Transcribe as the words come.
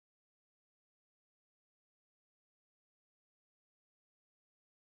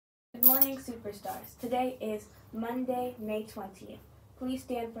Good morning, superstars. Today is Monday, May 20th. Please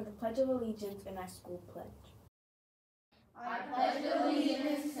stand for the Pledge of Allegiance in our school pledge. I pledge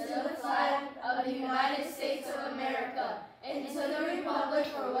allegiance to the flag of the United States of America and to the republic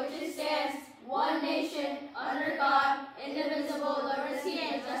for which it stands, one nation, under God, indivisible, liberty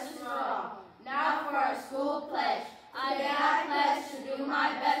and justice for all. Now for our school pledge. Today I pledge to do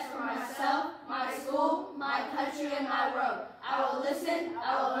my best for myself, my school, my country, and my world. I will listen,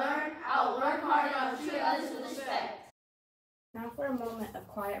 I will work hard, and I will treat others with respect. Now for a moment of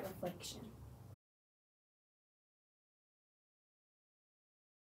quiet reflection.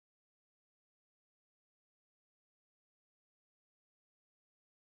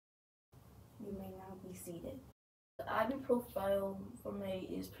 You may now be seated. The admin profile for me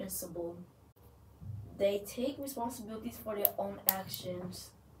is principal. They take responsibilities for their own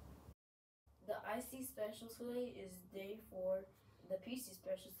actions. The IC special today is day 4. The PC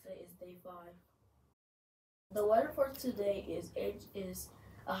special today is day 5. The weather for today is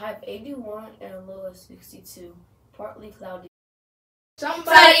a high of 81 and a low of 62. Partly cloudy.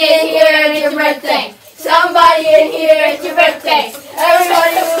 Somebody in here, it's your birthday. Somebody in here, it's your birthday.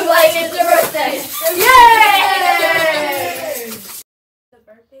 Everybody move like it's your birthday. Yay! The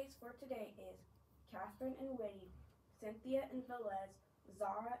birthdays for today is Catherine and Whitty, Cynthia and Velez,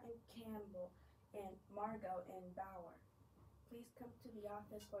 Zara and Campbell, and Margot and Bauer. Please come to the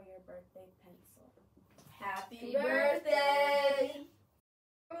office for your birthday pencil. Happy birthday!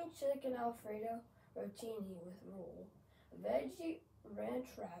 Chicken Alfredo rotini with roll, veggie ranch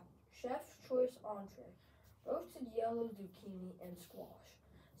wrap, chef's choice entree, roasted yellow zucchini and squash,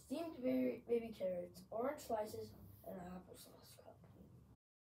 steamed baby carrots, orange slices, and an applesauce cup.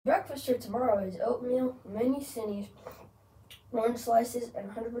 Breakfast for tomorrow is oatmeal, mini cinnies, orange slices,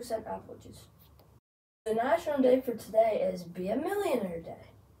 and 100% apple juice. The national day for today is Be a Millionaire Day.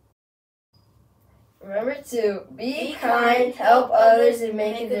 Remember to be kind, help others, and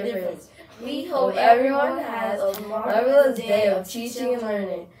make a difference. We hope everyone has a marvelous day of teaching and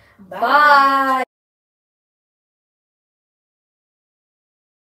learning. Bye!